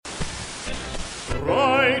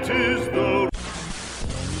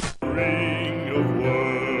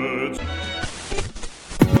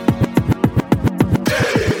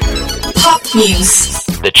Muse.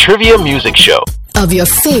 The Trivia Music Show. Of your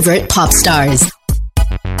favorite pop stars.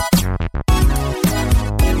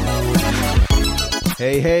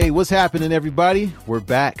 Hey, what's happening, everybody? We're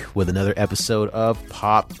back with another episode of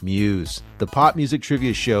Pop Muse, the pop music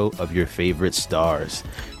trivia show of your favorite stars.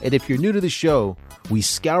 And if you're new to the show, we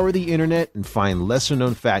scour the internet and find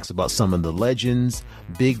lesser-known facts about some of the legends,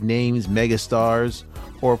 big names, megastars,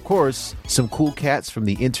 or, of course, some cool cats from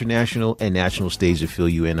the international and national stage to fill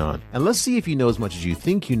you in on. And let's see if you know as much as you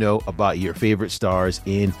think you know about your favorite stars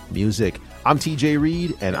in music. I'm TJ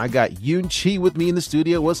Reed, and I got Yoon Chi with me in the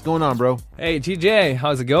studio. What's going on, bro? Hey, TJ,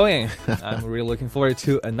 how's it going? I'm really looking forward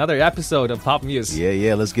to another episode of Pop Muse.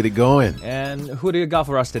 Yeah, let's get it going. And who do you got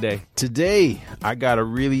for us today? Today, I got a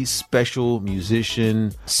really special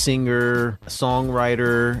musician, singer,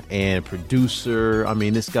 songwriter, and producer. I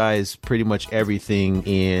mean, this guy is pretty much everything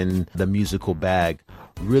in the musical bag.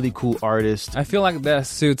 Really cool artist. I feel like that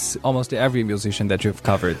suits almost every musician that you've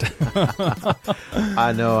covered.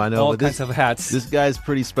 I know. All kinds of hats. This guy's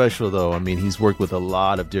pretty special, though. I mean, he's worked with a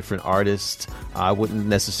lot of different artists. I wouldn't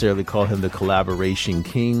necessarily call him the collaboration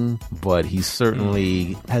king, but he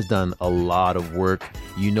certainly has done a lot of work.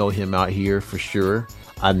 You know him out here for sure.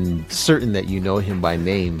 I'm certain that you know him by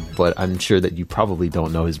name, but I'm sure that you probably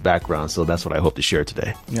don't know his background, so that's what I hope to share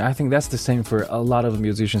today. Yeah, I think that's the same for a lot of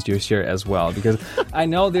musicians you share as well, because I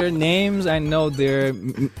know their names, I know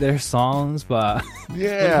their songs, but when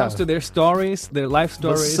it comes to their stories, their life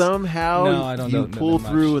stories, but somehow no, I don't you know pull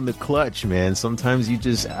that through much. in the clutch, man. Sometimes you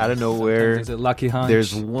just out of nowhere. There's a lucky hunch.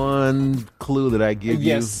 There's one clue that I give you.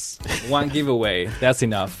 Yes, one giveaway. That's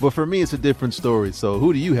enough. But for me, it's a different story. So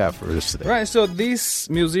who do you have for us today? Right, so this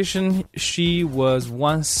musician, she was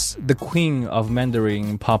once the queen of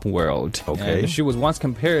Mandarin pop world. Okay. And she was once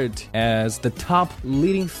compared as the top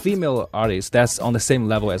leading female artist that's on the same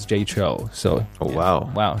level as Jay Chou. So,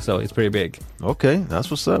 wow, so it's pretty big. Okay,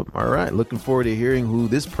 that's what's up. All right, looking forward to hearing who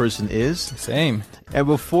this person is. Same. And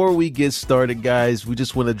before we get started, guys, we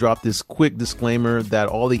just want to drop this quick disclaimer that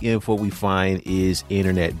all the info we find is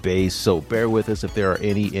internet-based. So bear with us if there are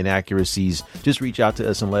any inaccuracies. Just reach out to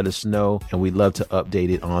us and let us know, and we'd love to update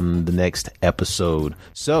it on the next episode.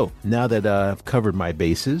 So now that I've covered my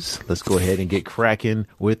bases, let's go ahead and get cracking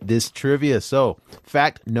with this trivia. So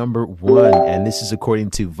fact number 1, and this is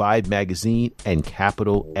according to Vibe Magazine and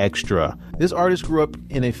Capital Extra. This artist grew up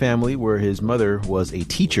in a family where his mother was a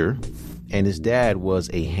teacher and his dad was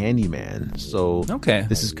a handyman. So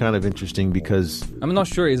this is kind of interesting because I'm not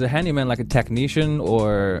sure, is a handyman like a technician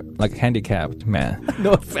or like a handicapped man?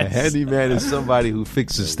 No offense. A handyman is somebody who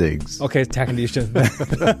fixes things. Okay, technician.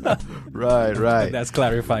 Right. That's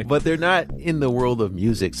clarified. But they're not in the world of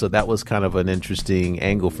music, so that was kind of an interesting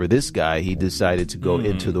angle for this guy. He decided to go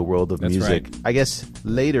into the world of music. Right. I guess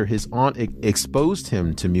later his aunt exposed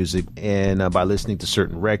him to music and by listening to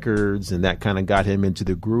certain records, and that kind of got him into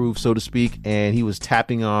the groove, so to speak. And he was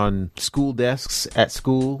tapping on school desks at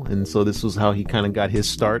school, and so this was how he kind of got his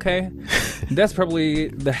start. Okay, that's probably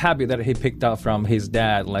the habit that he picked up from his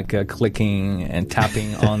dad, like clicking and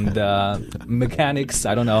tapping on the mechanics.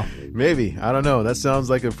 I don't know. Maybe. I don't know. That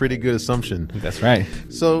sounds like a pretty good assumption. That's right.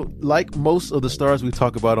 So, like most of the stars we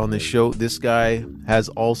talk about on this show, this guy has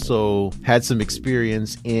also had some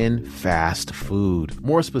experience in fast food.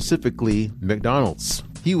 More specifically, McDonald's.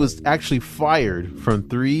 He was actually fired from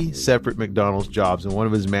 3 separate McDonald's jobs, and one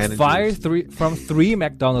of his managers... Fired from 3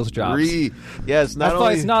 McDonald's jobs? 3. Yes, I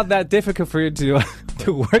thought it's not that difficult for you to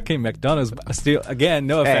work in McDonald's, but still, again,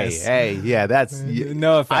 no offense. Hey, yeah, that's...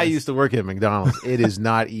 No offense. I used to work at McDonald's. It is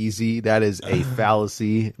not easy. That is a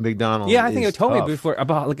fallacy. McDonald's Yeah, I think you told tough. me before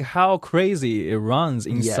about like how crazy it runs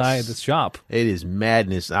inside the shop. It is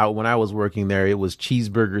madness. When I was working there, it was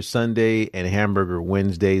cheeseburger Sunday and hamburger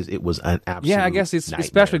Wednesdays. It was an absolute Yeah, I guess it's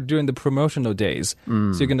nightmare. especially during the promotional days. So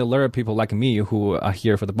you're going to lure people like me who are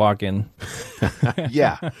here for the bargain.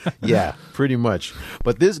 Yeah, pretty much.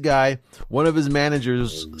 But this guy, one of his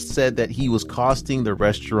managers said that he was costing the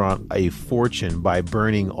restaurant a fortune by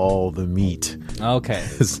burning all the meat. Okay.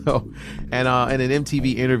 So, and in an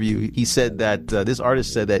MTV interview, he said that this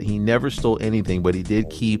artist said that he never stole anything, but he did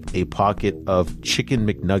keep a pocket of chicken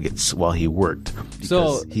McNuggets while he worked.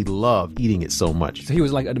 Because he loved eating it so much. So he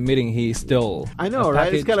was like admitting he stole. I know,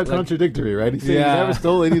 right? It's kind of like, contradictory, right? He said he never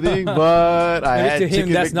stole anything, but I had to him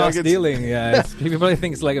chicken that's McNuggets. not stealing. Yeah, he probably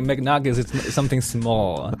thinks like a McNuggets, it's something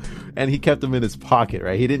small. And he kept them in his pocket,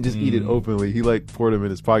 right? He didn't just eat it openly. He poured them in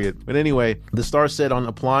his pocket. But anyway, the star said on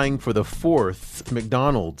applying for the 4th North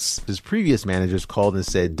McDonald's. His previous managers called and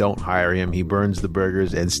said, don't hire him. He burns the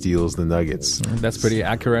burgers and steals the nuggets. That's pretty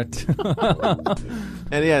accurate.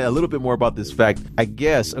 And yeah, a little bit more about this fact. I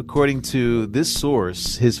guess, according to this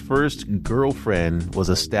source, his first girlfriend was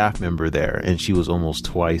a staff member there, and she was almost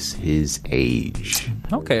twice his age.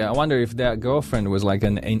 Okay, I wonder if that girlfriend was like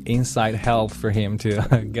an inside help for him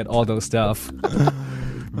to get all those stuff.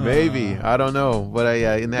 Maybe. I don't know.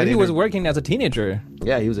 But he was working as a teenager.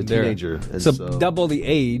 Yeah, he was a teenager. So double the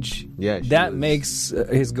age. Yeah, that makes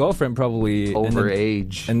his girlfriend probably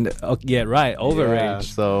overage. Overage. Yeah,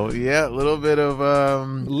 so a little bit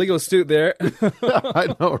of legal suit there.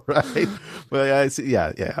 I know, right? But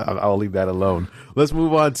I'll leave that alone. Let's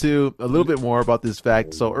move on to a little bit more about this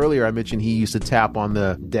fact. So earlier I mentioned he used to tap on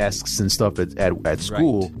the desks and stuff at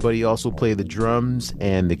school, right. But he also played the drums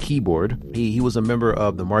and the keyboard. He was a member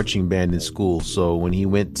of the marching band in school. So when he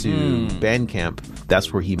went to band camp,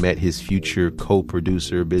 that's where he met his future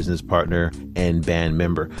co-producer, business partner, and band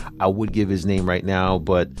member. I would give his name right now,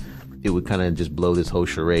 but it would kind of just blow this whole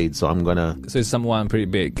charade. So I'm going to... So it's someone pretty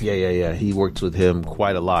big. Yeah. He works with him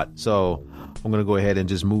quite a lot. So I'm going to go ahead and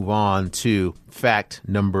just move on to fact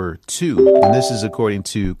number 2. And this is according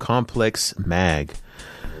to Complex Mag.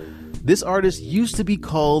 This artist used to be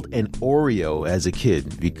called an Oreo as a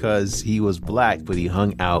kid because he was black, but he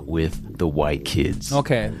hung out with the white kids.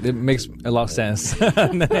 Okay, it makes a lot of sense.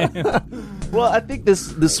 Well, I think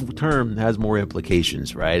this term has more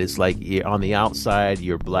implications, right? It's like on the outside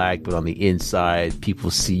you're black, but on the inside people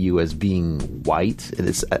see you as being white, and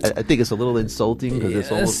I think it's a little insulting because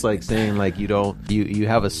it's almost like saying like you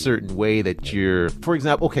have a certain way that you're. For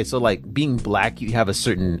example, okay, so like being black, you have a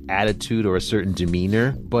certain attitude or a certain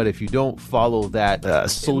demeanor, but if you don't follow that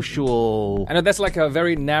social, I know that's like a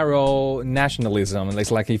very narrow nationalism.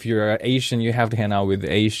 It's like if you're Asian, you have to hang out with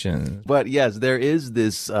Asians. But yes, there is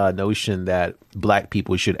this notion that black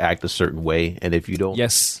people should act a certain way, and if you don't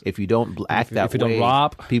act that way, don't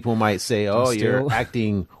rob, people might say, "Oh, you're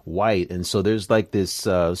acting white." And so there's like this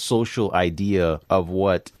social idea of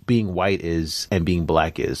what being white is and being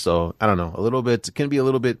black is. So I don't know, it can be a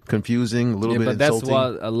little bit confusing, a little bit insulting. That's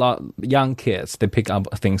what a lot young kids they pick up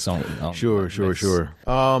things on. Sure.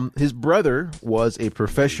 His brother was a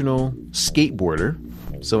professional skateboarder.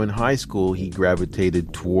 So in high school, he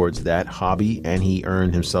gravitated towards that hobby, and he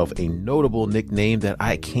earned himself a notable nickname that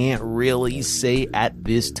I can't really say at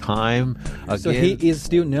this time. Again, so he is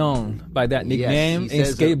still known by that nickname in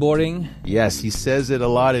skateboarding? Yes, he says it a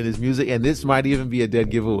lot in his music, and this might even be a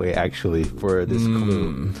dead giveaway, actually, for this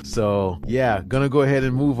clue. So, gonna go ahead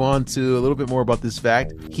and move on to a little bit more about this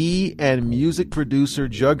fact. He and music producer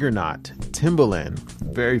juggernaut Timbaland,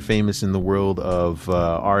 very famous in the world of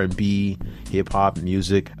R&B, hip-hop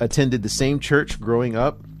music, attended the same church growing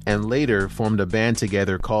up and later formed a band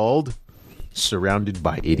together called Surrounded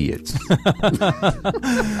by Idiots.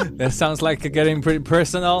 That sounds like getting pretty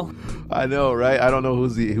personal. I know, right? I don't know who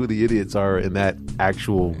the idiots are in that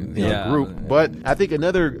actual group, but I think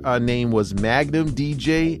another name was Magnum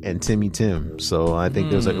DJ and Timmy Tim. So I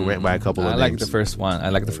think there's went by a couple of names. I like the first one. I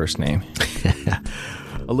like the first name.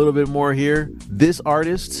 A little bit more here. This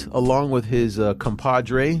artist, along with his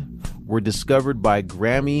compadre, were discovered by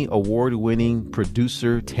Grammy award-winning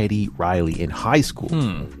producer Teddy Riley in high school,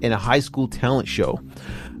 in a high school talent show.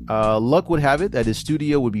 Luck would have it that his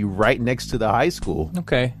studio would be right next to the high school.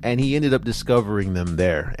 Okay. And he ended up discovering them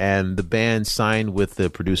there. And the band signed with the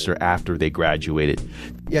producer after they graduated.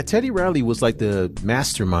 Yeah, Teddy Riley was like the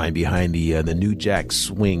mastermind behind the New Jack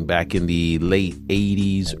Swing back in the late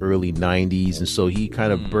 80s, early 90s. And so he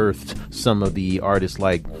kind of birthed some of the artists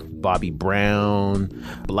like Bobby Brown,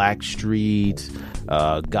 Blackstreet,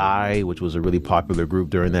 Guy, which was a really popular group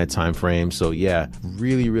during that time frame. So yeah,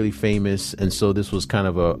 really, really famous. And so this was kind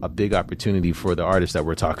of a big opportunity for the artists that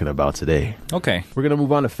we're talking about today. Okay. We're going to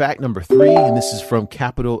move on to fact number 3, and this is from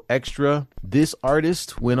Capital Extra. This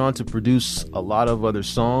artist went on to produce a lot of other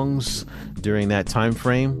songs during that time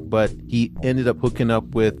frame, but he ended up hooking up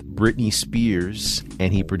with Britney Spears,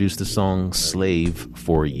 and he produced the song Slave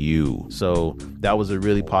for You. So that was a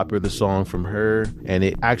really popular song from her, and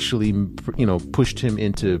it actually, pushed him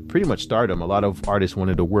into pretty much stardom. A lot of artists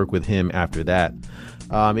wanted to work with him after that.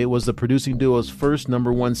 It was the producing duo's first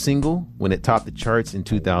 #1 single when it topped the charts in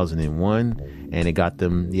 2001, and it got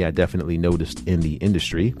them, definitely noticed in the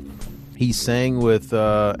industry. He sang with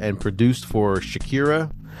and produced for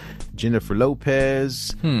Shakira, Jennifer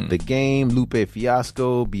Lopez, The Game, Lupe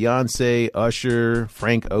Fiasco, Beyonce, Usher,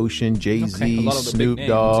 Frank Ocean, Jay-Z, Snoop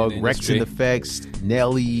Dogg, Wreckx-n-Effect,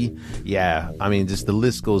 Nelly. Yeah, I mean, just the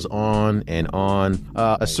list goes on and on.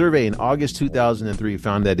 A survey in August 2003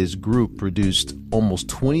 found that his group produced almost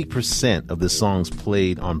 20% of the songs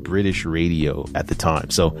played on British radio at the time.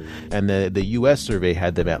 So, and the US survey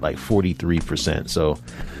had them at like 43%. So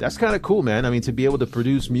that's kind of cool, man. I mean, to be able to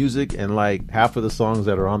produce music and like half of the songs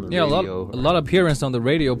that are on the radio. A lot of appearance on the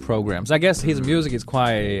radio programs. I guess his music is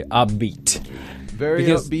quite upbeat. Very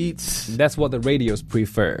upbeat. That's what the radios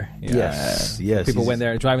prefer. Yes. People, when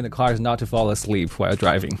they're driving the cars, not to fall asleep while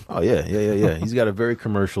driving. Oh, yeah. He's got a very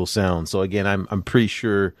commercial sound. So, again, I'm pretty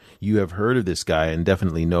sure you have heard of this guy and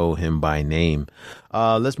definitely know him by name.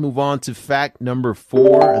 Let's move on to fact number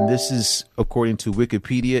 4. And this is according to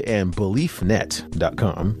Wikipedia and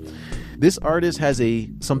BeliefNet.com. This artist has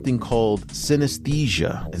something called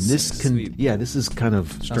synesthesia, and this is kind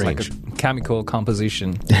of strange. Sounds like a chemical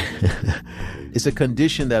composition. It's a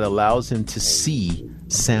condition that allows him to see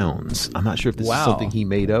sounds. I'm not sure if this is something he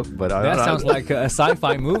made up, but that sounds like a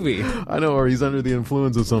sci-fi movie. I know, or he's under the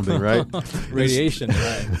influence of something, right? Radiation,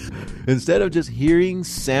 right? Instead of just hearing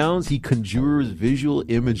sounds, he conjures visual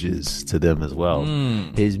images to them as well.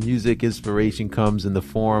 His music inspiration comes in the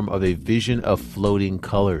form of a vision of floating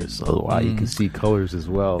colors. So, wow, you can see colors as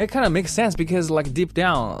well. It kind of makes sense because, like, deep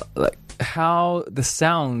down, like how the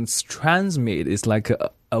sounds transmit is like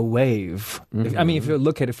a wave. I mean, if you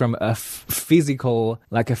look at it from a physical,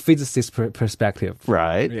 like a physicist perspective.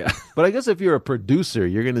 Right. Yeah. But I guess if you're a producer,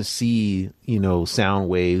 you're going to see, sound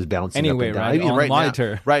waves bouncing up and down. Right? On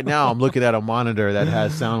monitor. Right now, I'm looking at a monitor that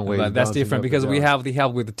has sound waves. But that's different because we have the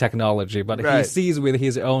help with the technology. But he sees with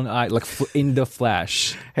his own eye, like in the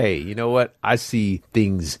flash. Hey, you know what? I see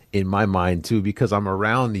things in my mind too because I'm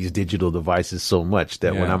around these digital devices so much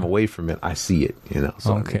that when I'm away from it, I see it.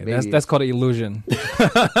 So okay, that's called illusion.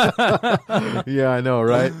 Yeah, I know,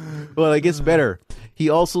 right? Well, it gets better. He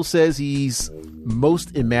also says he's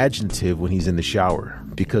most imaginative when he's in the shower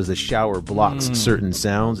because the shower blocks certain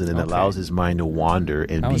sounds and then allows his mind to wander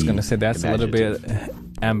and I was going to say that's a little bit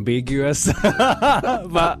ambiguous,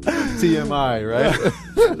 but TMI, right?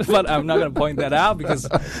 But I'm not going to point that out because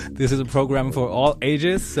this is a program for all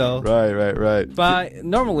ages. So right. But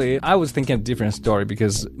normally, I was thinking a different story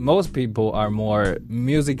because most people are more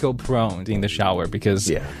musical prone in the shower because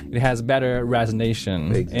it has better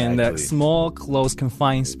resonation in that small, close,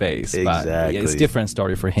 confined space. Exactly, but it's a different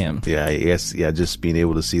story for him. Yeah, just being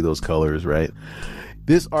able to see those colors, right?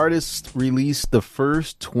 This artist released the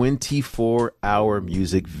first 24-hour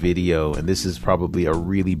music video, and this is probably a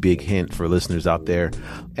really big hint for listeners out there.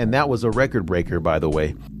 And that was a record breaker, by the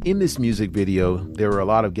way. In this music video, there were a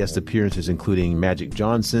lot of guest appearances, including Magic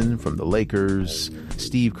Johnson from the Lakers,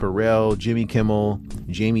 Steve Carell, Jimmy Kimmel,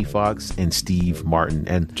 Jamie Foxx, and Steve Martin.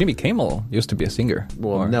 And Jimmy Kimmel used to be a singer.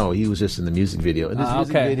 Well, no, he was just in the music video. And this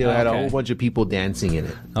music video had a whole bunch of people dancing in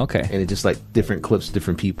it. Okay. And it just like different clips,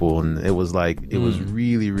 different people. And it was like, it was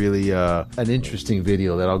really, really an interesting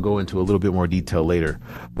video that I'll go into a little bit more detail later.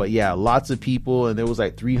 But yeah, lots of people. And there was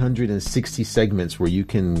like 360 segments where you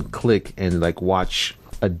can click and like watch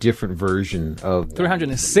a different version of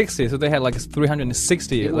 360. So they had like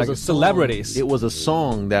 360 like celebrities. It was a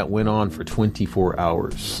song that went on for 24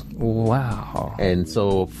 hours. Wow. And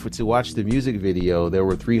so to watch the music video, there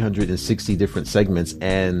were 360 different segments,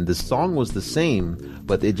 and the song was the same,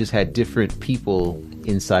 but it just had different people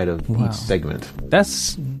inside of each segment.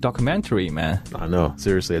 That's documentary, man. I know,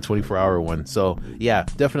 seriously, a 24-hour one. So yeah,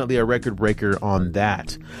 definitely a record breaker on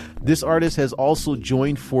that. This artist has also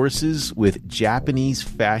joined forces with Japanese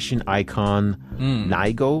fashion icon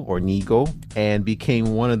Nigo and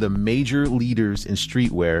became one of the major leaders in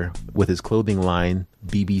streetwear with his clothing line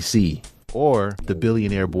BBC, or the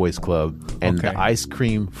Billionaire Boys Club, and the Ice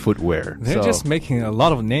Cream Footwear. They're just making a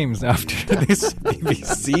lot of names after this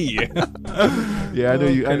BBC. Yeah, I know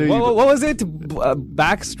you. I know you. What was it?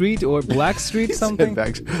 Backstreet or Black Street something?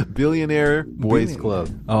 Billionaire Boys Club.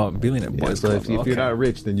 Oh, Billionaire Boys Club. If you're not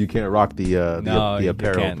rich, then you can't rock the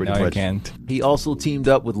apparel pretty much. You can't. He also teamed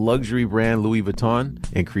up with luxury brand Louis Vuitton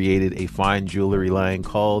and created a fine jewelry line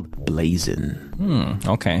called Blazin'.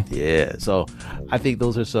 Okay. Yeah, so I think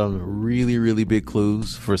those are some really, really big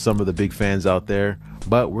clues for some of the big fans out there.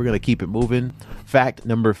 But we're going to keep it moving. Fact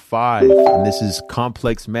number 5, and this is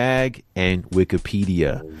Complex Mag and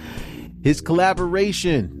Wikipedia. His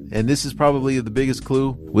collaboration, and this is probably the biggest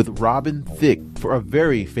clue, with Robin Thicke for a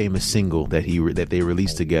very famous single that they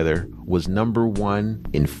released together was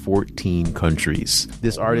 #1 in 14 countries.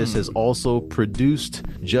 This artist has also produced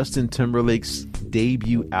Justin Timberlake's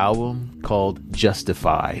debut album, called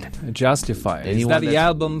Justified. Justified. Is Anyone that the that's-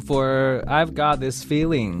 album for I've Got This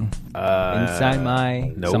Feeling Inside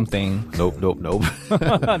My nope. something? Nope.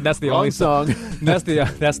 That's the Wrong only song. That's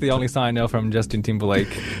the only song I know from Justin Timberlake.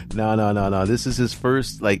 No. This is his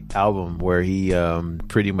first album where he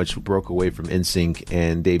pretty much broke away from NSYNC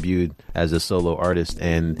and debuted as a solo artist.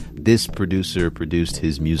 And this producer produced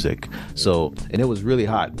his music. And it was really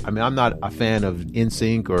hot. I mean, I'm not a fan of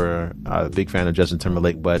NSYNC or a big fan of Justin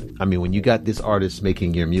Timberlake, but I mean, when you got this artist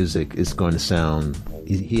making your music, it's going to sound.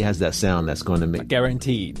 He has that sound that's going to make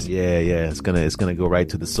Guaranteed. Yeah, it's gonna go right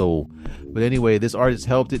to the soul. But anyway, this artist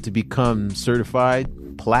helped it to become certified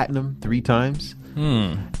platinum 3 times.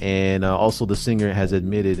 And also the singer has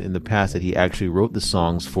admitted in the past that he actually wrote the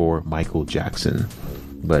songs for Michael Jackson.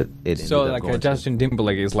 But it So ended up going to- Justin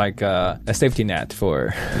Timberlake is like a safety net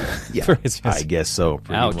for yeah, for his I guess so.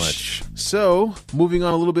 Pretty Ouch. much. So moving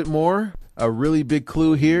on a little bit more. A really big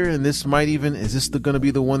clue here, and this might even is this going to be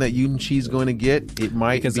the one that Yoon Chi's going to get? It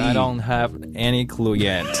might because be. I don't have any clue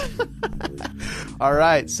yet. All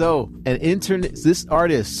right, so this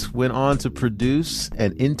artist went on to produce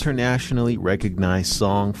an internationally recognized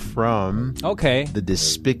song from Okay. the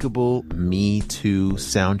Despicable Me 2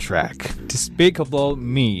 soundtrack. Despicable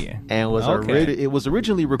Me. And it was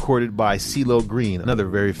originally recorded by CeeLo Green, another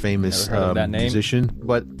very famous Never heard of that name. musician,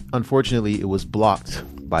 but unfortunately it was blocked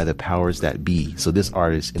by the powers that be. So this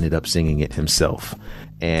artist ended up singing it himself.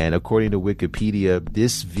 And according to Wikipedia,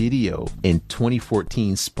 this video in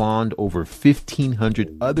 2014 spawned over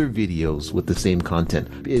 1,500 other videos with the same content.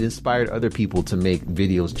 It inspired other people to make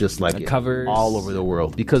videos just like it covers. all over the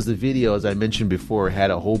world. Because the video, as I mentioned before,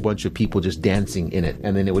 had a whole bunch of people just dancing in it.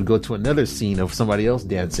 And then it would go to another scene of somebody else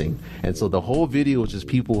dancing. And so the whole video was just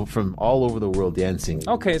people from all over the world dancing.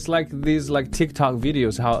 Okay, it's like these like TikTok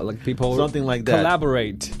videos, how like people Something like that.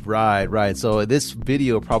 collaborate. Right. So this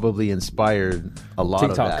video probably inspired a lot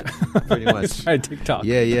TikTok. of that, pretty much. It's right, TikTok.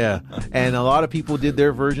 Yeah. And a lot of people did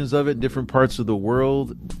their versions of it in different parts of the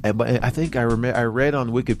world. But I think I read on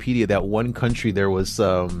Wikipedia that one country there were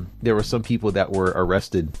some people that were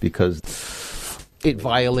arrested because it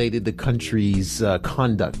violated the country's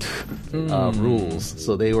conduct rules.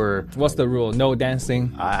 So they were. What's the rule? No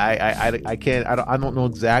dancing. I don't know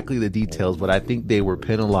exactly the details, but I think they were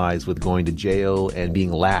penalized with going to jail and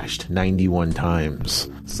being lashed 91 times.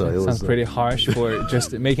 So it was Sounds pretty harsh for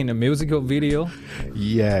just making a musical video.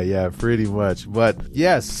 Yeah, pretty much. But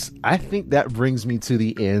yes, I think that brings me to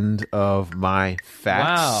the end of my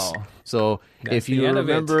facts. Wow. So That's if the you end of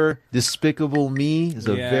it. remember, Despicable Me is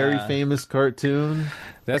a very Yeah. famous cartoon.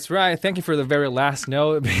 That's right. Thank you for the very last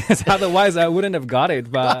note, because otherwise I wouldn't have got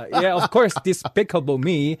it. But yeah, of course, Despicable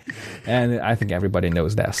Me, and I think everybody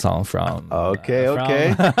knows that song from.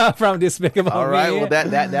 Okay. from Despicable Me. All right. Well,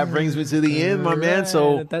 that brings me to the end, my man.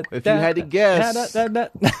 So if you had to guess,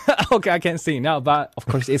 okay, I can't sing now, but of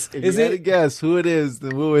course, if you had to guess who it is,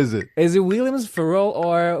 then who is it? Is it Williams Farrell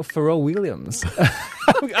or Farrell Williams?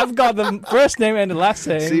 I've got the first name and the last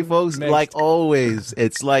name. See, folks, mixed. like always,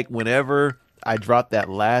 it's like whenever I drop that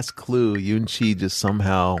last clue, Yoon Chi just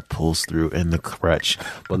somehow pulls through in the clutch.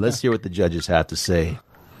 But let's hear what the judges have to say.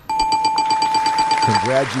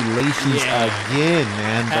 Congratulations again,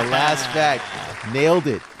 man. The last fact, nailed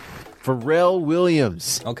it. Pharrell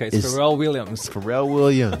Williams. Okay, it's Pharrell Williams. Pharrell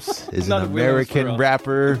Williams is an Not Williams American Pharrell.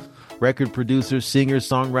 rapper, record producer, singer,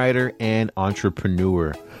 songwriter, and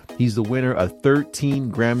entrepreneur. He's the winner of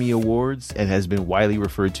 13 Grammy Awards and has been widely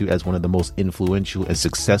referred to as one of the most influential and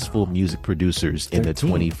successful music producers in the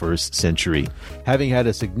 21st century, having had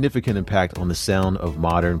a significant impact on the sound of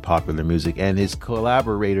modern popular music. And his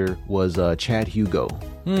collaborator was Chad Hugo.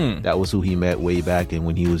 That was who he met way back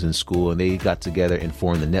when he was in school, and they got together and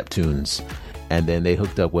formed the Neptunes. And then they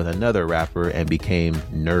hooked up with another rapper and became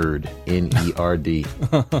Nerd, N-E-R-D,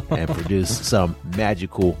 and produced some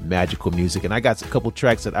magical music. And I got a couple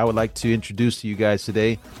tracks that I would like to introduce to you guys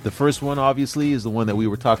today. The first one, obviously, is the one that we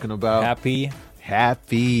were talking about.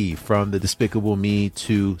 Happy from the Despicable Me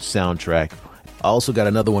 2 soundtrack. I also got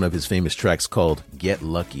another one of his famous tracks called Get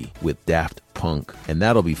Lucky with Daft Punk. And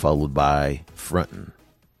that'll be followed by Frontin'.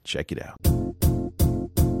 Check it out.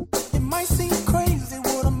 It might seem crazy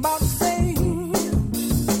what I'm about to say.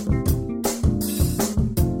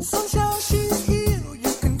 Sunshine, she's here,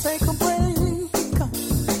 you can take a break.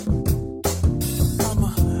 I'm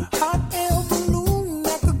a hot air balloon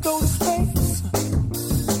that could go to space.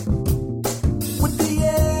 With the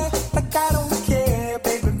air, like I don't care,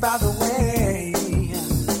 baby, by the way.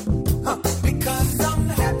 Because I'm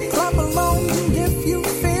happy. Clap along if you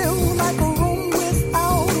feel like a room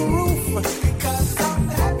without a roof. Because I'm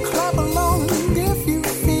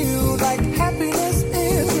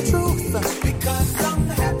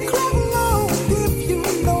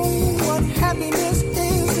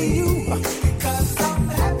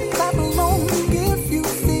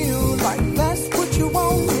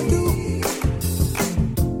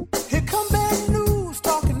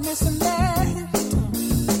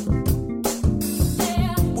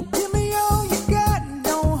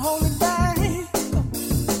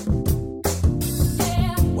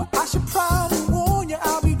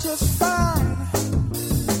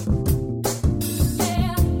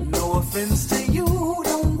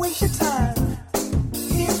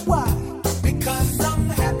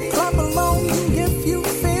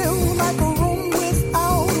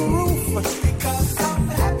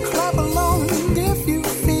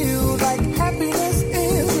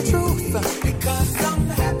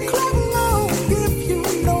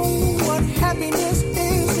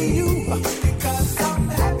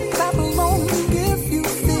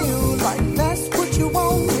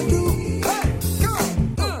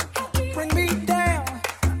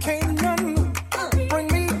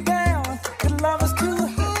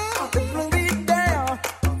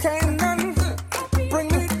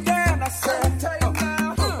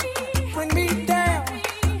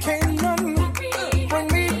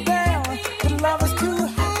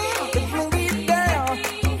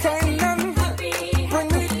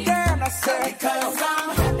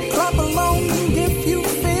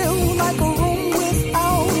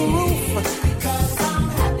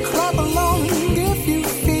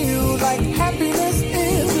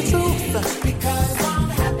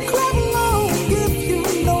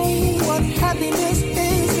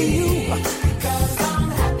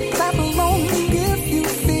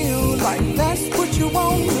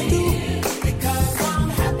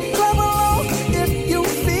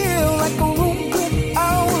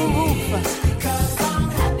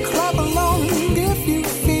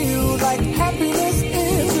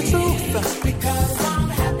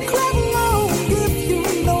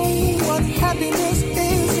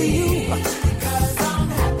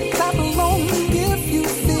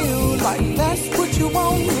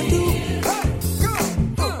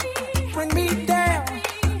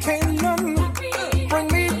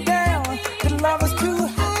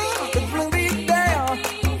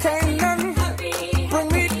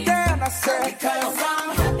said, because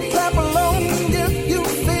I'm happy. Clap along if you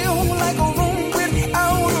feel like a room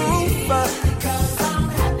without a roof. Because I'm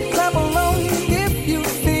happy. Clap along if you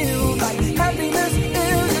feel like happiness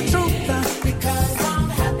is the truth. Because I'm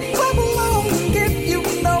happy. Clap along if you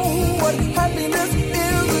know what happiness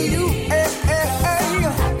is to you.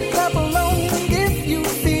 Clap along if you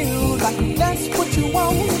feel like that's what you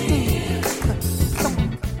want to do.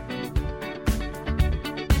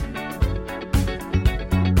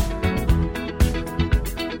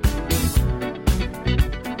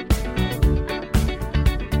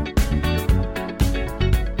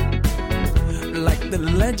 The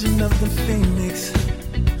legend of the phoenix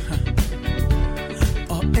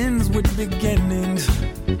all ends with beginnings.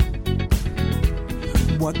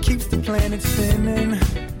 What keeps the planet spinning?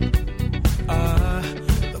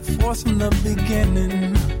 The force from the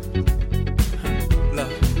beginning.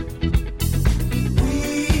 Love.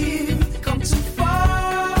 We've come too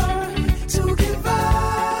far to give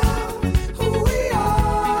up who we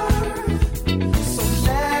are. So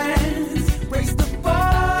let's raise the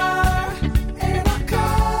bar and our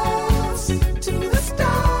cups to the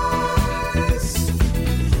stars.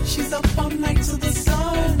 She's up all night to the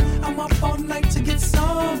sun. I'm up all night to get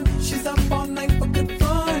some. She's up all night for good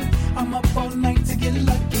fun. I'm up all night to get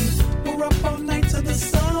lucky. We're up all night to the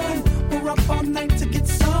sun. We're up all night to get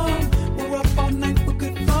some. We're up all night for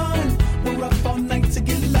good fun. We're up all night to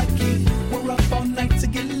get lucky. We're up all night to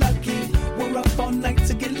get lucky. We're up all night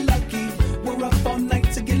to get lucky. We're up all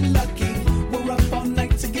night to get lucky. We're up all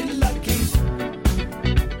night to get lucky.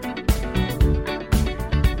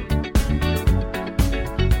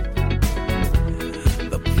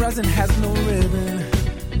 The present has no ribbon.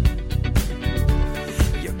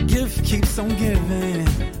 Your gift keeps on giving.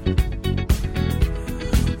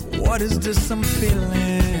 What is this I'm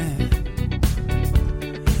feeling?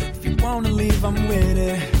 If you wanna leave, I'm with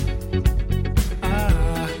it.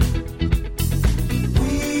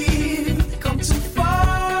 We've come too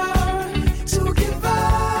far to give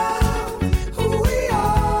up who we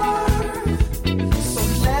are. So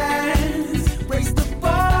let's raise the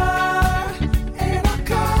bar and our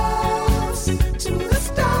cups to the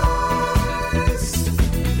stars.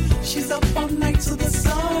 She's up all night to the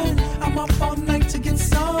sun. I'm up all night to get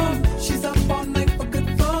some. She's up all night for good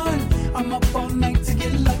fun. I'm up all night to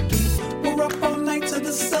get lucky. We're up all night to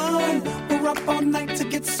the sun. We're up all night to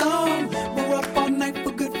get some. We're up all night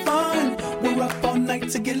for good fun. We're up all night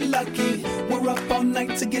to get lucky. We're up all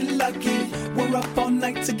night to get lucky. We're up all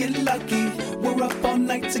night to get lucky. We're up all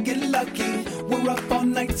night to get lucky. We're up all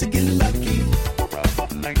night to get lucky. We're up all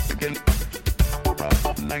night to get. We're up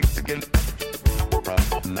all night to get. We're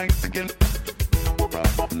up all night to get. We're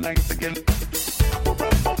up all night to get. We're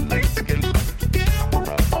up all night to get.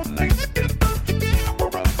 We're up all night to get.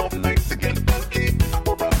 We're up all night to get lucky.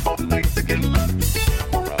 We're up all night to get lucky.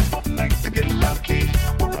 We're up all night to get lucky.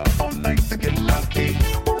 We're up all night to get lucky.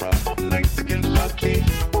 We're up all night to get lucky.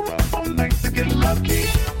 We're up all night to get lucky.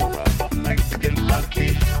 We're up all night to get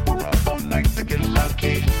lucky. We're up all night to get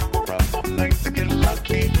lucky. We're up all night to get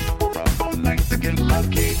lucky. We're up all night to get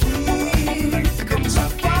lucky. Come so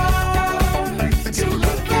far to give up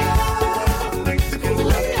who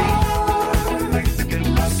we are. So let's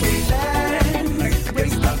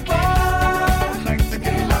raise the bar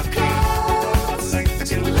and our cups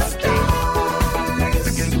to the stars.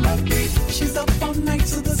 She's up all night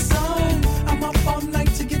to the sun. I'm up all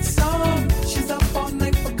night to get some. She's up all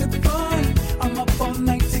night for good fun. I'm up all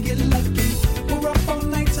night to get lucky. We're up all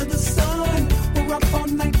night to the sun. We're up all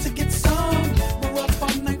night to get some. We're up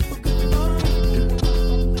all night for good fun.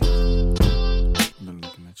 Been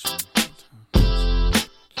looking at you all the time.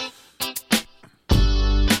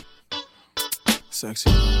 Sexy.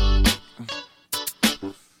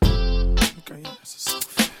 Okay, yeah, that's a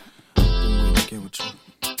selfie. Been waiting to get with you.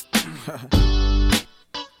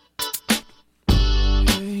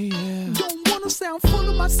 Hey, yeah. Don't wanna sound full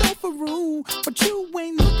of myself or rude, but you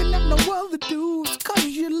ain't looking at no other dudes, cause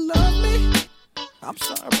you love me. I'm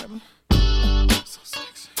sorry, baby. So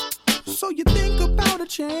sexy. So you think about a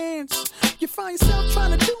chance. You find yourself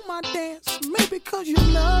trying to do my dance. Maybe cause you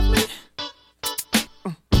love me.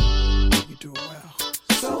 You do it well.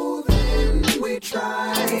 So then we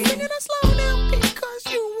try. Sing it slow now because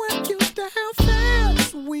you weren't used to how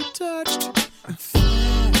fast we touched.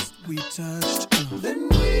 Fast we touched. Then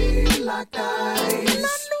we locked eyes. And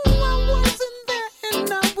I knew I wasn't there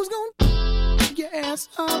and I was gonna your ass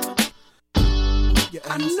up.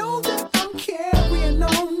 I know that I'm carrying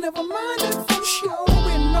on. Never mind if I'm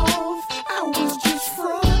showing off. I was just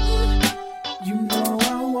frontin'. You know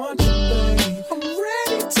I want you, babe. I'm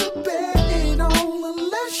ready to bet it on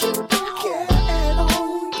unless you don't care at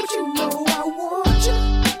all. But you know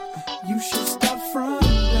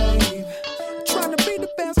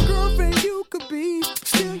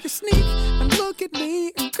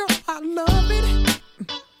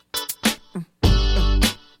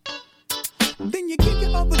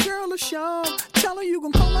sure. Tell her you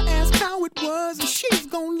gon' call her, ask how it was, and she's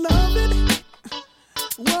gon' love it.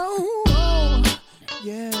 Whoa,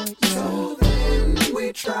 yeah. So then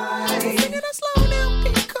we tried. Singing it slow down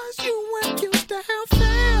because you weren't used to how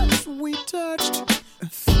fast we touched.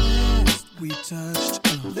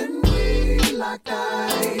 Then we locked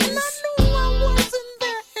eyes. And I knew I wasn't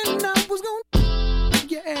there, and I was gon'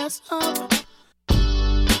 your ass up.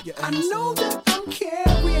 I know that I'm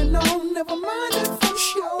carrying on. Never mind if I'm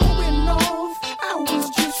showing off. I was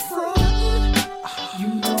just frontin'. You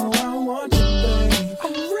know I want you, babe.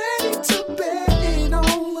 I'm ready to bet it on,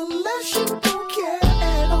 unless you don't care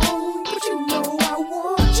at all. But you know I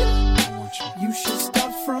want you. You should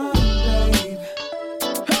stop frontin', babe.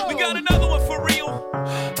 We got another one for real.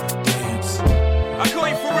 Dance. I call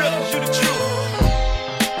you for real because you the truth.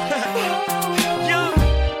 Young,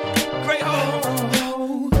 great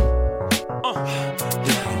home.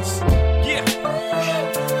 Dance. Yeah.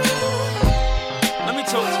 Let me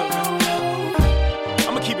talk to you.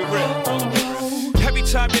 I'ma keep it real. Every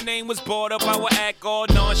time your name was brought up, I would act all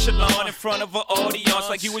nonchalant in front of an audience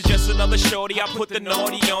like you was just another shorty. I put the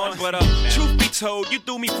naughty on, but truth be told, you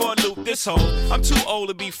threw me for a loop this whole. I'm too old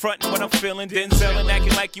to be frontin' when I'm feeling Denzel and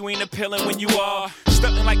acting like you ain't appealing when you are.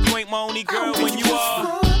 Stuntin' like you ain't my only girl when you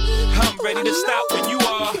are. I'm ready to stop when you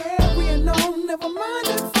are. Carrying on, never mind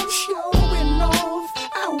if I'm showing off.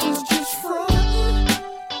 I was just frontin'.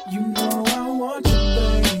 You know I want you,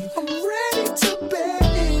 babe. I'm ready to bet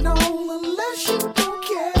it on, unless you don't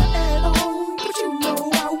care at all. But you know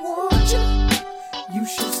I want you. You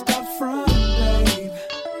should stop frontin', babe.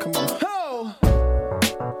 Come on. Oh.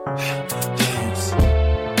 Dance.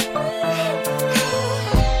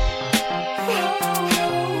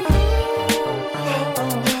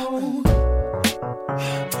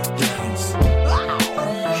 Dance.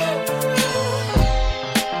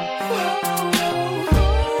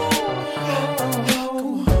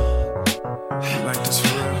 You like this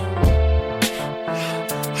for real?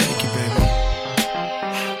 Thank you, baby.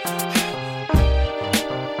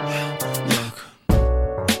 Look,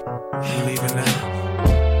 I'm leaving now.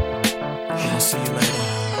 I'ma see you later.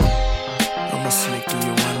 I'ma sneak through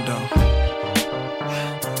your window.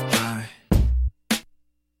 Bye.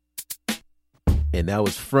 And that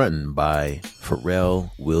was Frontin' by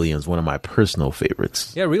Pharrell Williams, one of my personal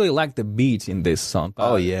favorites. Yeah, I really like the beat in this song.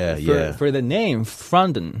 Oh, yeah, for, yeah. For the name,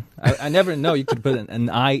 Frontin', I never know you could put an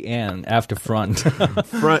I-N after front.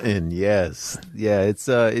 Frontin', yes. Yeah, it's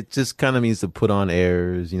it just kind of means to put on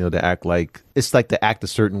airs, you know, to act like, it's like to act a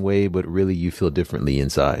certain way, but really you feel differently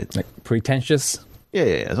inside. Like pretentious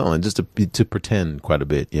Yeah, just to pretend quite a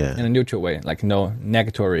bit, yeah. in a neutral way, like no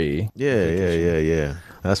negatory. Yeah.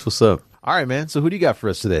 That's what's up. All right, man. So who do you got for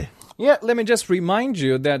us today? Yeah, let me just remind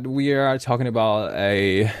you that we are talking about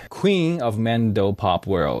a queen of Mando pop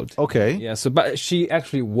world. Okay. Yeah, so but she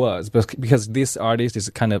actually was, because this artist is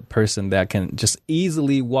the kind of person that can just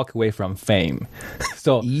easily walk away from fame.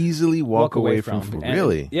 So Easily walk away from and-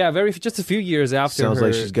 really? Yeah, just a few years after. Sounds her,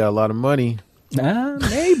 like she's got a lot of money.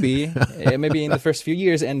 Maybe maybe in the first few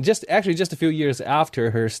years, and just a few years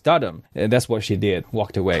after her stardom, that's what she did,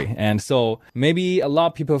 walked away. And so maybe a lot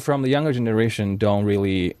of people from the younger generation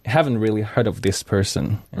haven't really heard of this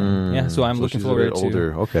person. Yeah, so I'm looking she's forward a bit to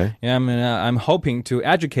older. Okay, Yeah, I'm hoping to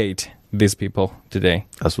educate these people today.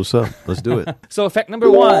 that's what's up. Let's do it. So fact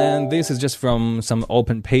number one, and this is just from some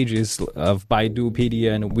open pages of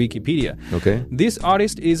Baidupedia and Wikipedia. Okay. This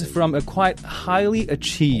artist is from a quite highly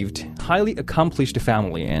achieved, highly accomplished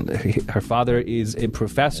family, and her father is a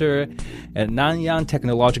professor at Nanyang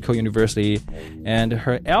Technological University, and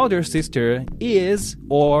her elder sister is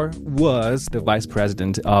or was the vice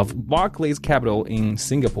president of Barclays Capital in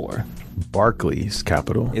Singapore. Barclays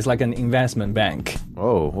Capital. It's like an investment bank.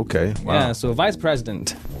 Oh, okay. Wow. Yeah, so vice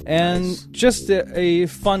president. And Nice. just a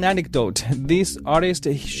fun anecdote. This artist,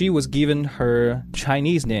 she was given her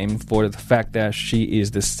Chinese name for the fact that she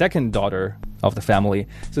is the second daughter of the family.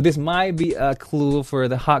 So this might be a clue for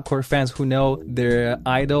the hardcore fans who know their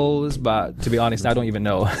idols, but to be honest, I don't even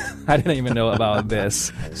know. I didn't even know about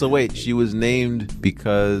this. So wait, she was named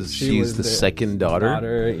because She she's was the the second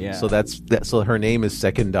daughter. yeah. So so her name is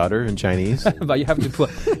second daughter in Chinese. But you have to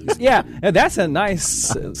put, yeah, that's a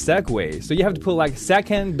nice segue. So you have to put like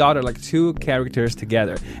second daughter, like two characters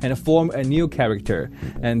together and form a new character,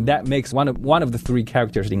 and that makes one of the three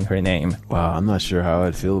characters in her name. Wow, I'm not sure how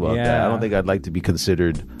I'd feel about that. Yeah. I don't think I'd like to be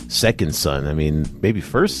considered second son. I mean, maybe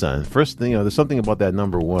first son. First thing, there's something about that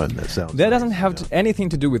number one that sounds. That nice, doesn't have anything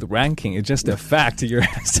to do with ranking. It's just a fact. You're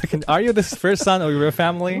second. Are you the first son of your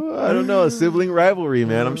family? I don't know, a sibling rivalry,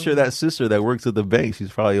 man. I'm sure that sister that works at the bank,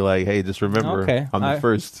 she's probably like, hey, just remember, Okay. I'm the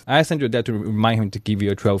first. I sent your dad to remind him to give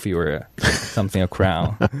you a trophy or something, a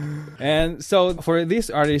crown. And so for this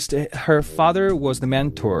artist, her father was the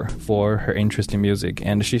mentor for her interest in music.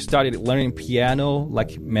 And she started learning piano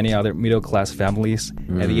like many other middle-class families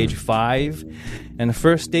at the age of 5. And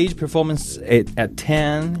first stage performance at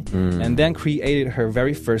 10. And then created her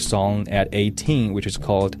very first song at 18, which is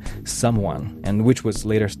called Someone, and which was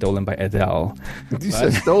later stolen by Adele. You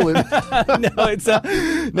said stolen.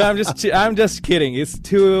 I'm just kidding. It's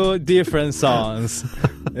two different songs.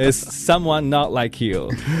 It's Someone Not Like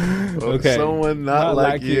You. Okay. Someone not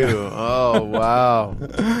like you. Oh, wow.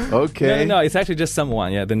 Okay. No, it's actually just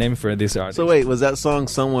Someone. Yeah, the name for this artist. So wait, was that song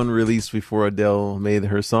someone released before Adele made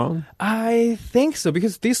her song? I think so,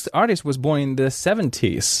 because this artist was born in the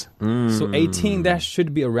 70s. So 18, that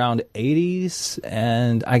should be around 80s.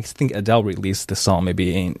 And I think Adele released the song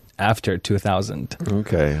maybe after 2000.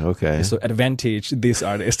 Okay. So advantage this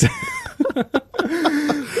artist.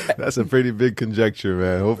 That's a pretty big conjecture,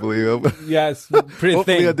 man. Hopefully Yes, pretty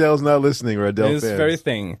hopefully thin. Adele's not listening, or Adele It's fans. very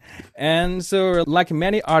thin. And so, like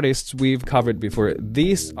many artists we've covered before,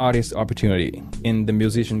 this artist's opportunity in the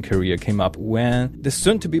musician career came up when the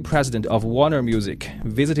soon-to-be president of Warner Music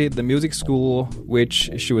visited the music school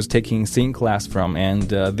which she was taking singing class from. And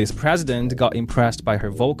this president got impressed by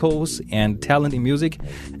her vocals and talent in music.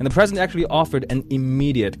 And the president actually offered an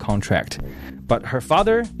immediate contract. But her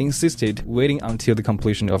father insisted waiting until the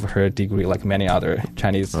completion of her degree, like many other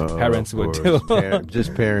Chinese parents would do.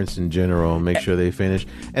 Just parents in general, make sure they finish.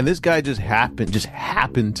 And this guy just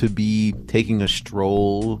happened to be taking a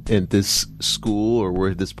stroll in this school or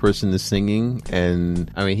where this person is singing. And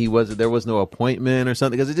I mean, there was no appointment or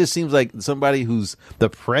something, because it just seems like somebody who's the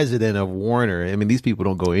president of Warner. I mean, these people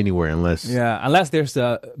don't go anywhere unless Unless there's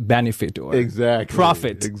a benefit or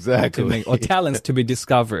profit to make, or talents to be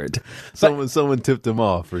discovered. Someone tipped him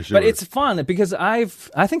off for sure. But it's fun because I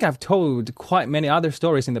think I've told quite many other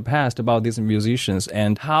stories in the past about these musicians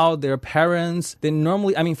and how their parents,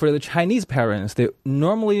 for the Chinese parents, they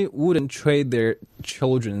normally wouldn't trade their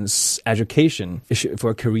children's education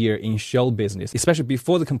for a career in show business, especially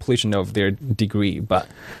before the completion of their degree. But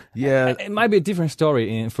it might be a different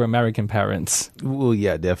story for American parents. Well,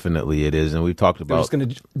 yeah, definitely it is. And we've talked about... They're just going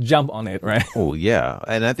to jump on it, right? Oh, yeah.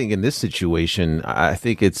 And I think in this situation, I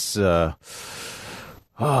think it's...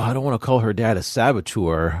 I don't want to call her dad a saboteur.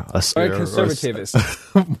 Or a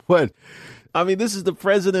conservativist. But, I mean, this is the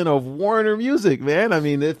president of Warner Music, man. I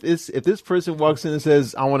mean, if this person walks in and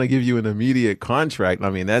says, I want to give you an immediate contract,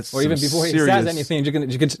 I mean, that's... Or even before he says anything,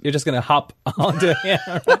 you're just going to hop onto him.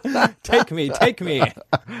 Take me.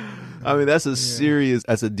 I mean, that's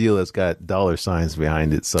a deal that's got dollar signs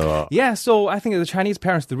behind it. So so I think the Chinese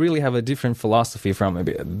parents really have a different philosophy from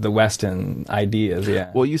maybe the Western ideas.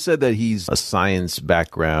 Yeah. Well, you said that he's a science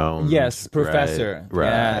background. Yes, professor. Right.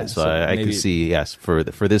 Yeah, so I can see, yes, for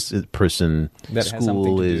this person, that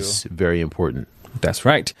school is very important. That's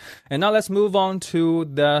right. And now let's move on to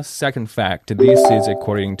the second fact. This is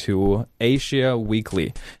according to Asia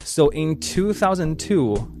Weekly. So in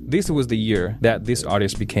 2002, this was the year that this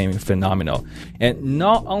artist became phenomenal. And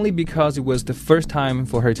not only because it was the first time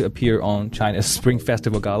for her to appear on China's Spring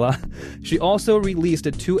Festival Gala, she also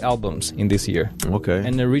released 2 albums in this year. Okay.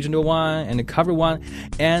 An original one and a cover one.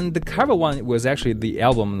 And the cover one was actually the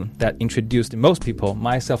album that introduced most people,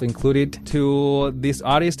 myself included, to this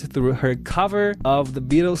artist through her cover of the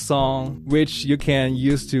Beatles song, which you can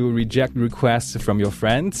use to reject requests from your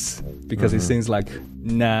friends, because it sings like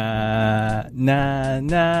na na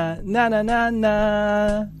na na na na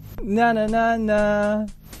na na na na na.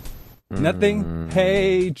 Nothing.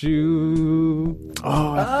 Hey Jude.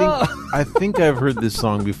 I think I've heard this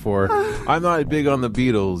song before. I'm not big on the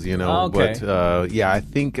Beatles, but I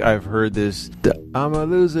think I've heard this. I'm a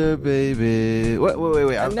loser, baby.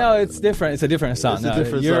 Wait. No, it's different. It's a different song. It's a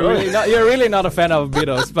different you're song. You're really not a fan of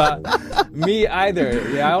Beatles, but me either.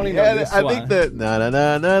 Yeah, I only know this one. I think that na na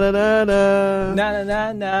na na na na na na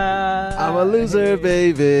na na. I'm a loser,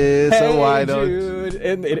 baby. Hey, so why don't Jude.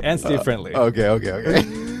 It ends differently. Okay.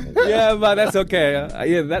 Yeah, but that's okay.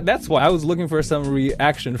 That's why I was looking for some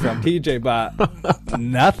reaction from PJ, but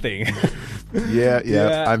nothing.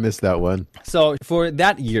 Yeah. I missed that one. So for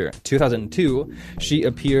that year, 2002, she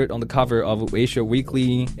appeared on the cover of Asia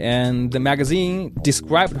Weekly, and the magazine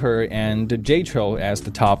described her and J-Cho as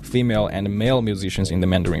the top female and male musicians in the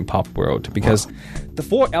Mandarin pop world because the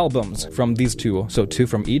 4 albums from these two, so 2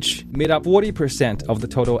 from each, made up 40% of the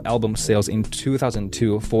total album sales in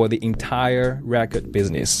 2002 for the entire record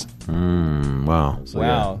business. Wow. So,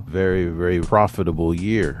 Wow. yeah, very, very profitable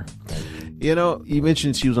year. You know, you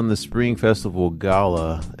mentioned she was on the Spring Festival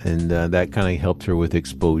Gala, and that kind of helped her with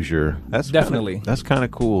exposure. Definitely. That's kind of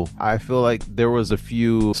cool. I feel like there was a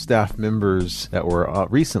few staff members that were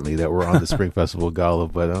recently that were on the Spring Festival Gala,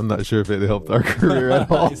 but I'm not sure if it helped our career at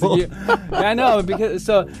all. I know, because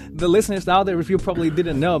so the listeners out there, if you probably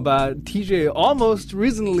didn't know, but TJ almost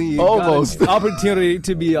recently got an opportunity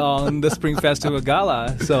to be on the Spring Festival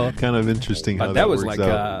Gala. So Kind of interesting how but that was works like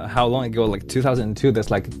out. how long ago? Like 2002. That's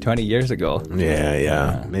like 20 years ago.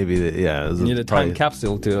 Yeah. Maybe, it was You need a time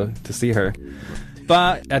capsule to see her.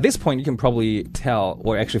 But at this point, you can probably tell,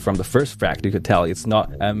 or actually from the first fact, you could tell it's not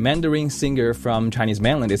a Mandarin singer from Chinese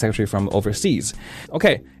mainland. It's actually from overseas.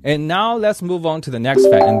 Okay, and now let's move on to the next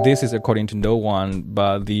fact. And this is according to no one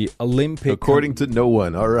but the Olympic... According to no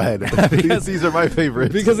one. All right. These are my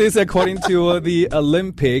favorites. Because it's according to the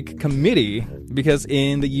Olympic Committee. Because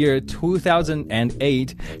in the year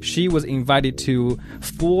 2008, she was invited to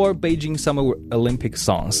 4 Beijing Summer Olympic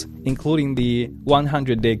songs, including the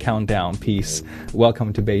 100-day countdown piece,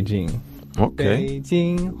 Welcome to Beijing. Okay. 北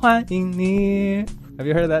京欢迎你. Have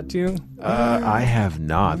you heard of that too? I have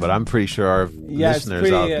not, but I'm pretty sure our Yeah, it's listeners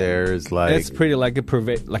pretty, out there is like... It's pretty like it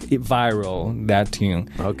viral, that tune.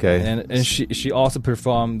 Okay. And she also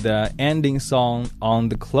performed the ending song on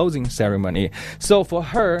the closing ceremony. So for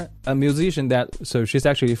her, a musician so she's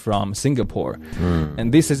actually from Singapore.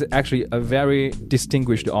 And this is actually a very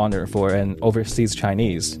distinguished honor for an overseas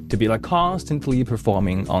Chinese to be like constantly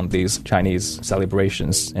performing on these Chinese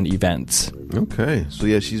celebrations and events. Okay. So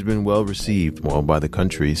yeah, she's been well received by the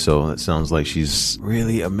country. So that sounds like she's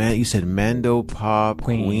really you said Mando Pop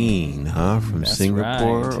Queen, huh? From That's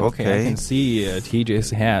Singapore. right. I Okay. can see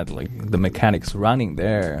TJ's head, like the mechanics running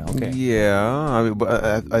there. Okay. Yeah. I mean,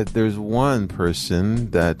 but there's one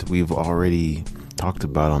person that we've already talked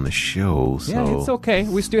about on the show. So. Yeah, it's okay.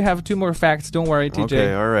 We still have 2 more facts. Don't worry, TJ.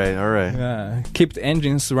 Okay. All right. Keep the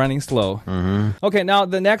engines running slow. Okay, now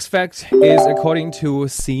the next fact is according to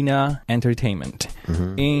Sina Entertainment.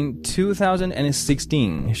 In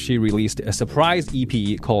 2016, she released a surprise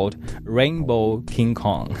EP called Rainbow King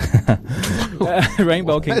Kong.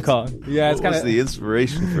 Rainbow King Kong. Yeah, it's kind What's of the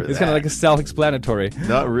inspiration for that? it's kind of like a self-explanatory.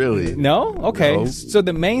 Not really. No? Okay. No. So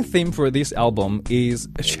the main theme for this album is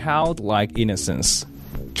childlike innocence.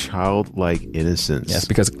 Childlike innocence. Yes,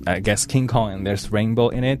 because I guess King Kong and there's rainbow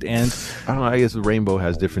in it, and I don't know. I guess the rainbow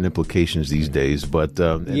has different implications these days, but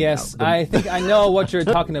yes, I think I know what you're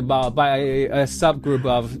talking about by a subgroup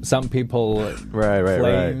of some people. right.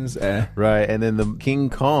 Flames. Right, and then the King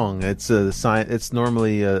Kong, it's a sign. It's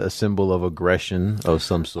normally a symbol of aggression of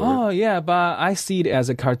some sort. Oh yeah, but I see it as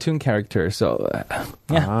a cartoon character, so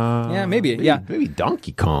maybe. Maybe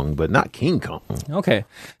Donkey Kong, but not King Kong. Okay,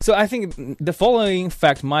 so I think the following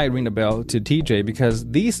fact might ring a bell to TJ because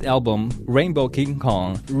this album, Rainbow King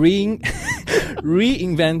Kong,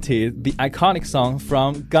 reinvented the iconic song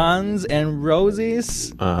from Guns N'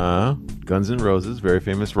 Roses. Guns N' Roses, very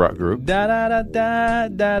famous rock group. Da da da da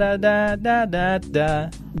da da da da da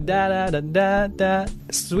da da da da,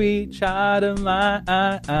 sweet child of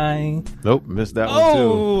mine. Nope, missed that one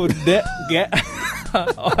too.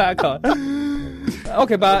 I caught.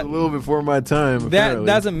 Okay, but A little before my time. that apparently.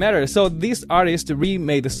 doesn't matter. So this artist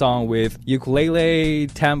remade the song with ukulele,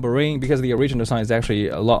 tambourine, because the original song is actually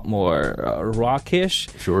a lot more rockish.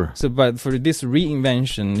 Sure. So, but for this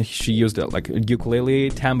reinvention, she used like ukulele,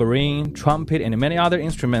 tambourine, trumpet, and many other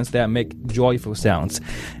instruments that make joyful sounds.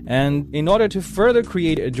 And in order to further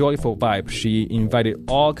create a joyful vibe, she invited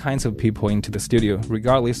all kinds of people into the studio,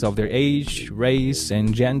 regardless of their age, race,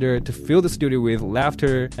 and gender, to fill the studio with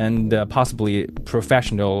laughter and possibly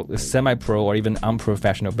professional, semi-pro, or even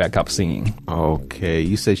unprofessional backup singing. Okay,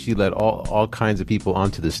 you said she let all kinds of people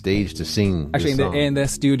onto the stage to sing. Actually, this song. in the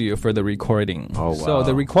studio for the recording. Oh, wow. So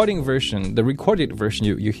the recorded version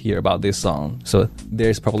you hear about this song. So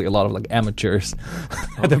there's probably a lot of like amateurs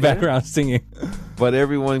at the background singing. But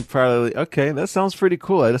everyone probably, okay, that sounds pretty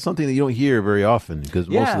cool. That's something that you don't hear very often because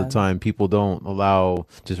most Yeah. of the time people don't allow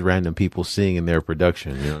just random people sing in their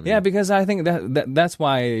production. You know what I mean? Yeah, because I think that's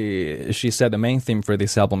why she said the main theme for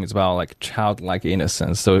this album is about like childlike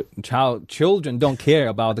innocence. So children don't care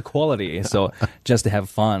about the quality, so just to have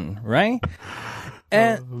fun, right?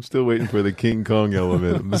 And I'm still waiting for the King Kong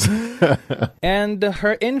element. And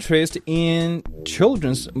her interest in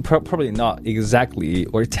children's, probably not exactly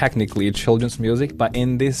or technically children's music, but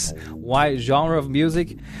in this wide genre of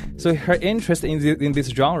music. So her interest in this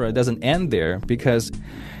genre doesn't end there, because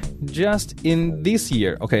just in this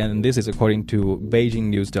year, okay, and this is according to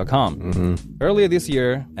BeijingNews.com. Earlier this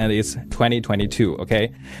year, and it's 2022,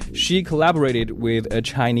 okay, she collaborated with a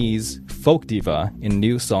Chinese folk diva in a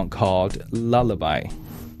new song called Lullaby.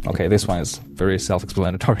 Okay, this one is very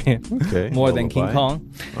self-explanatory. Okay, More than King Lullaby.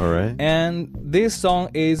 Kong. All right. And this song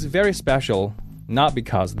is very special, not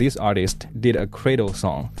because this artist did a cradle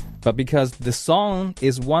song, but because the song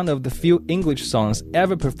is one of the few English songs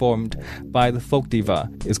ever performed by the folk diva.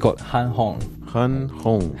 It's called Han Hong. Han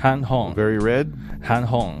Hong. Han Hong. Very red? Han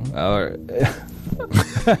Hong.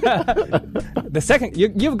 The second,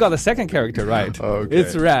 you've got the second character right. Okay.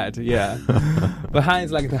 It's red, yeah. But Han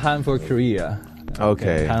is like the Han for Korea.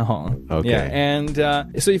 Okay. Han Hong. Okay. Yeah, and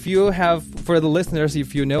so if you have, for the listeners,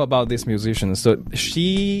 if you know about this musician, so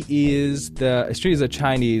she is a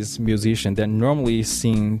Chinese musician that normally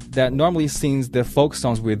sings the folk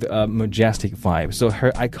songs with a majestic vibe. So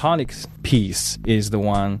her iconic piece is the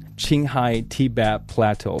one Qinghai Tibet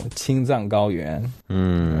Plateau, Qingzang Gaoyuan.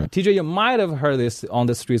 TJ, you might have heard this on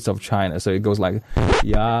the streets of China. So it goes like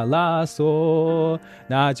Ya la so,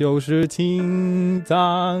 那就是青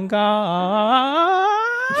藏高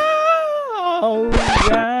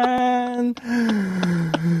原.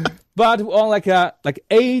 But on like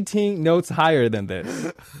 18 notes higher than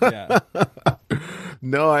this. Yeah.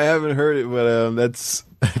 No, I haven't heard it, but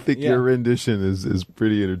I think Yeah. your rendition is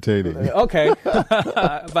pretty entertaining. Okay.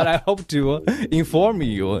 But I hope to inform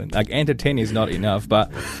you, like entertaining is not enough,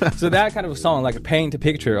 but so that kind of song like paint a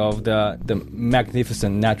picture of the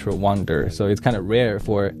magnificent natural wonder. So it's kind of rare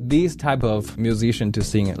for these type of musician to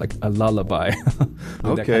sing it like a lullaby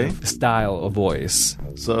with that Okay. kind of style of voice.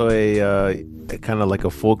 So a kind of like a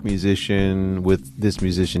folk musician with this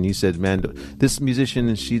musician. You said, man, this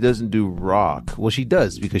musician, she doesn't do rock. Well, she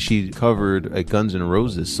does, because she covered a Guns N'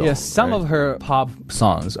 Roses song. Yes, some right? of her pop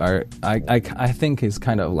songs are, I think, is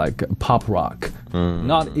kind of like pop rock.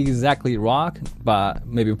 Not exactly rock, but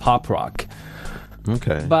maybe pop rock.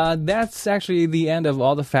 Okay. But that's actually the end of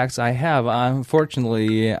all the facts I have.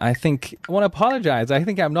 Unfortunately, I want to apologize. I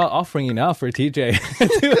think I'm not offering enough for TJ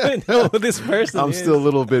to know who this person I'm is. still a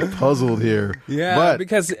little bit puzzled here. Yeah, But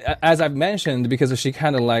because as I've mentioned, because she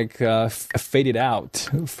kind of like faded out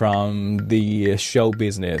from the show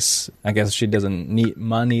business. I guess she doesn't need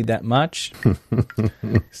money that much.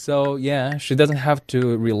 So yeah, she doesn't have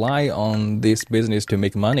to rely on this business to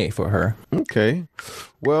make money for her. okay.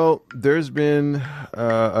 Well, there's been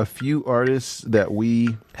a few artists that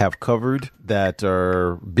we have covered that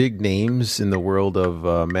are big names in the world of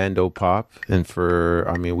Mando pop, and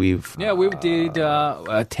we've Yeah, we did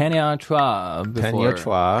Tanya Chua before. Tanya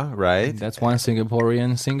Chua, right? That's one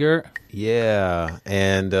Singaporean singer. Yeah,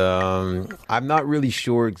 and I'm not really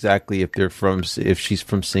sure exactly if she's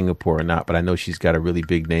from Singapore or not, but I know she's got a really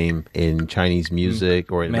big name in Chinese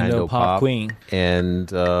music or in Mando Pop Queen.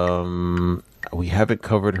 And we haven't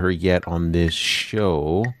covered her yet on this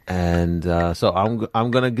show, and so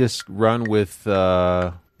I'm gonna just run with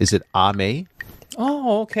is it Ame?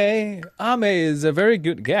 Oh, okay. Ame is a very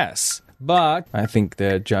good guess, but I think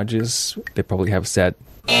the judges, they probably have said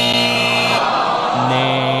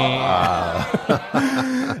nah.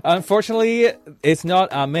 Unfortunately, it's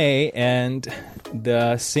not Ame, and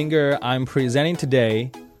the singer I'm presenting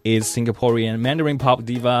today is Singaporean Mandarin pop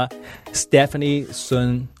diva Stephanie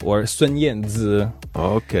Sun, or Sun Yanzi.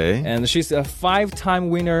 Okay. And she's a 5-time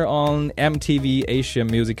winner on MTV Asia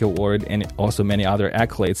Music Award and also many other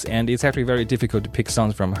accolades. And it's actually very difficult to pick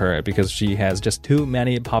songs from her because she has just too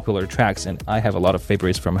many popular tracks, and I have a lot of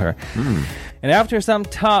favorites from her. And after some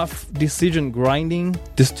tough decision grinding,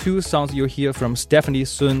 these 2 songs you'll hear from Stephanie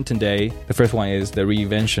Sun today. The first one is the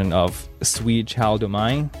reinvention of Sweet Child of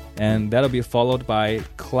Mine, and that'll be followed by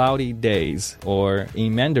Cloudy Days, or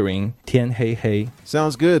in Mandarin, Tian Hei Hei.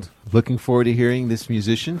 Sounds good. Looking forward to hearing this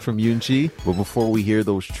musician from Yunchi. But before we hear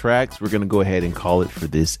those tracks, we're going to go ahead and call it for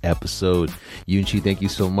this episode. Yunchi, thank you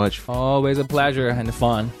so much. Always a pleasure and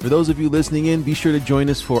fun. For those of you listening in, be sure to join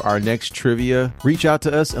us for our next trivia. Reach out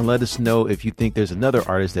to us and let us know if you think there's another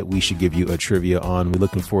artist that we should give you a trivia on. We're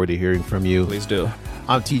looking forward to hearing from you. Please do.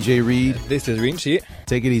 I'm TJ Reed. This is Rinchi.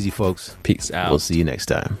 Take it easy, folks. Peace out. We'll see you next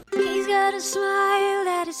time. He's got a smile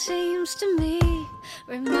that it seems to me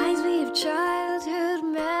reminds me of childhood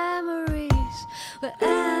memories, where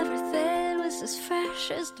everything was as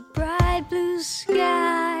fresh as the bright blue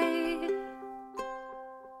sky.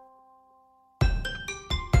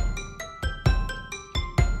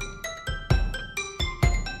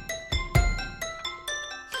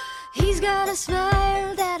 a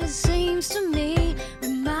smile that it seems to me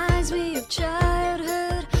reminds me of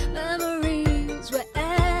childhood memories where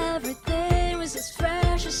everything was as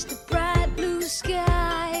fresh as the bright blue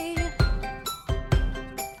sky.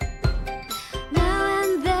 Now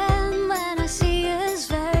and then when I see his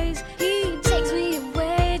face, he takes me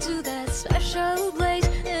away to that special place.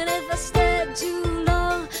 And if I stay too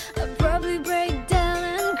long, I'll probably break down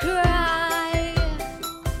and cry.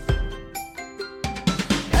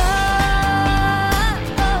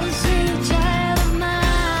 Oh, sweet child of mine.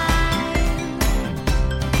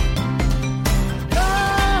 Oh,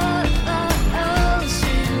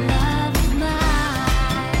 sweet love of mine.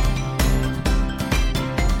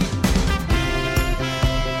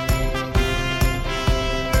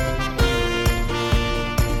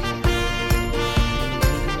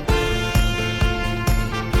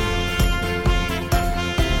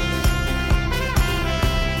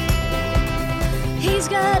 He's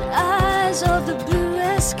got eyes of the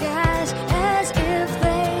bluest skies, as if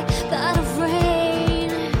they thought of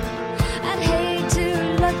rain. I'd hate to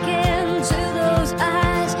look into those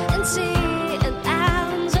eyes and see an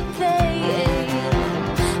ounce of pain.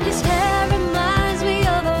 His hair reminds me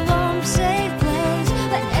of a warm, safe place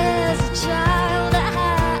where as a child I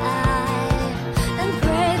hide and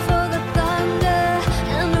pray for the thunder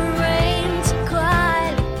and the rain to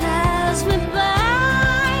quietly pass me by.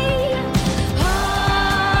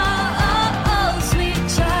 Oh, sweet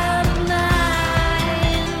child of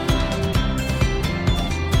mine.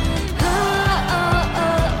 Oh,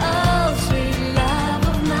 sweet love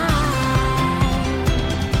of mine.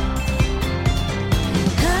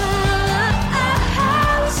 Oh,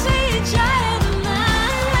 sweet child of mine,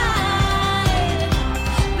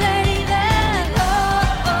 baby. Oh,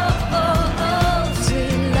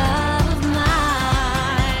 sweet love of mine. Sweet love of mine.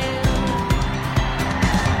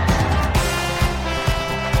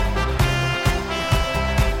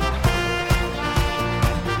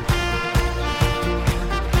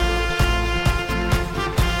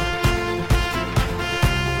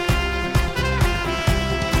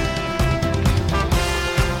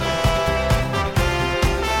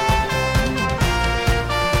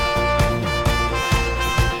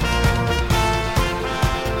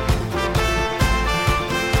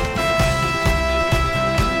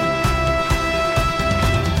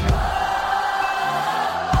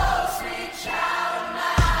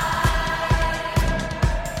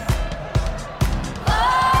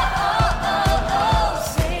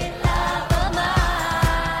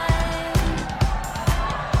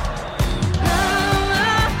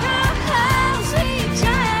 Sweet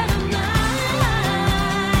child of mine,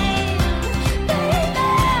 baby.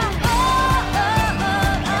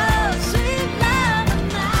 Sweet love of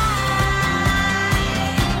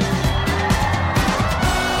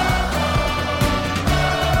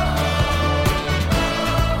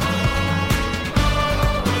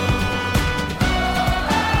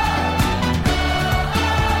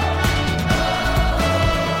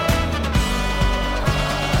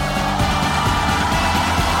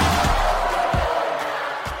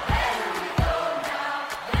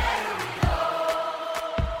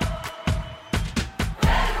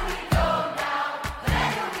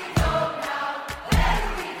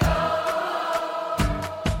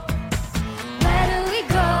Where do we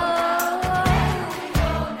go?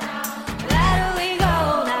 Where do we go now? Where do we go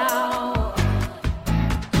now?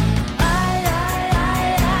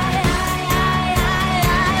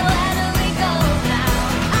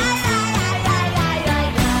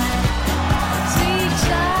 Sweet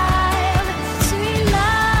child, sweet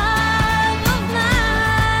love of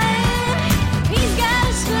mine. He's got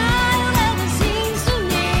a smile that it seems to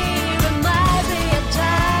me reminds me of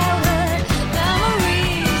childhood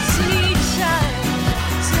memories. Sweet child,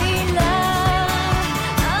 sweet love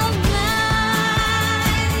of mine.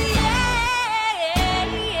 Yeah.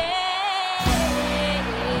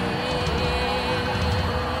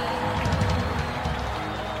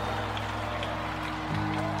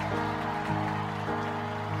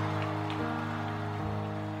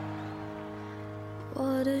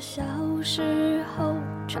 我的小时候，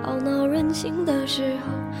吵闹任性的时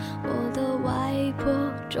候，我的外婆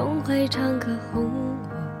总会唱歌哄我。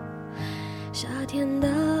夏天的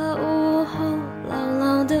午后，朗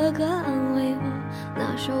朗的歌安慰我，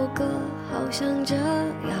那首歌好像这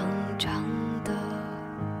样唱的。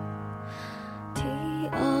天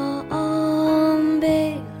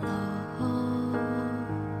边路，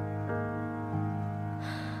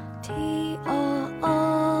天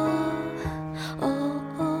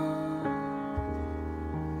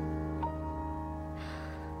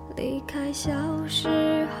离开小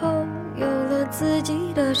时候，有了自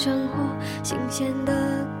己的生活，新鲜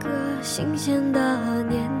的歌新鲜的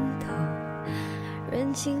念头，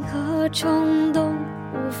任性和冲动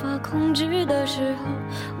无法控制的时候，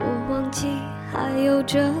我忘记还有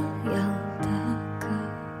这样的歌。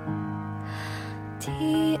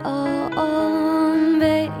T-O-O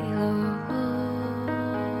贝洛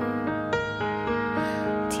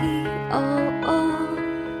T-O-O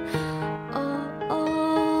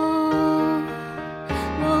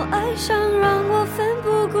我爱上让我奋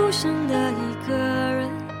不顾身的一个人，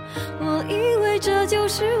我以为这就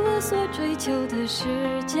是我所追求的世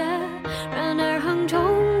界，然而横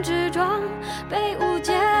冲直撞，被误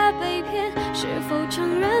解被骗，是否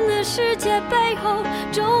承认的世界背后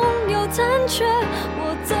总有残缺？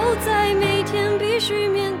我走在每天必须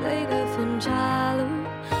面对的分岔路，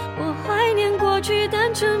我怀念过去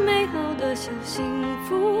单纯美好的小幸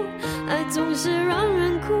福，爱总是让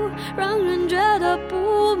人哭，让人觉得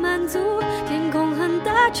不满足，天空很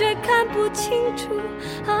大却看不清楚，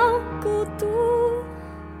好孤独。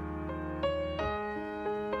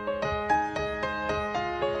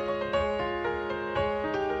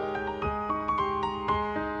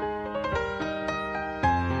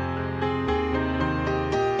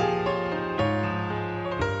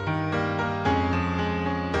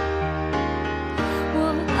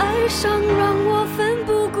爱上让我奋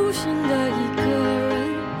不顾身的一个人，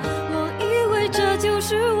我以为这就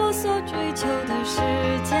是我所追求的世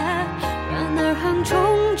界，然而横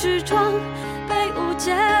冲直撞，被误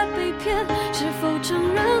解被骗，是否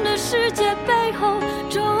承认的世界背后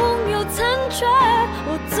总有残缺？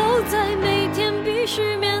我走在每天必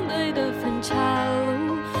须面对的分岔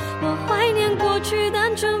路，我怀念过去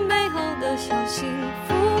单纯美好的小幸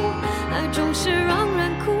福，爱总是让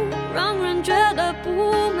人哭，让人觉得不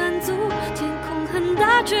满足，天空很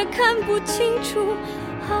大却看不清楚，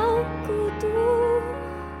好孤独。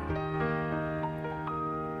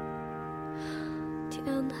天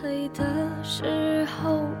黑的时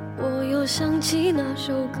候，我又想起那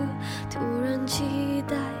首歌，突然期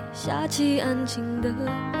待下起安静的雨，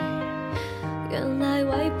原来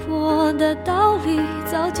外婆的道理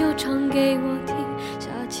早就唱给我听，下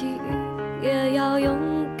起雨也要勇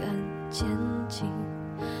敢前进，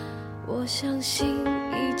我相信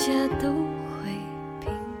一切都会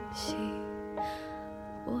平息，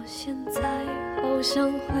我现在好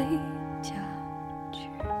想回家去。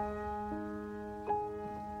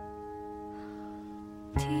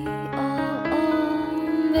T-O-O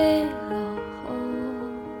贝洛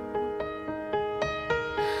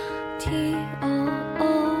T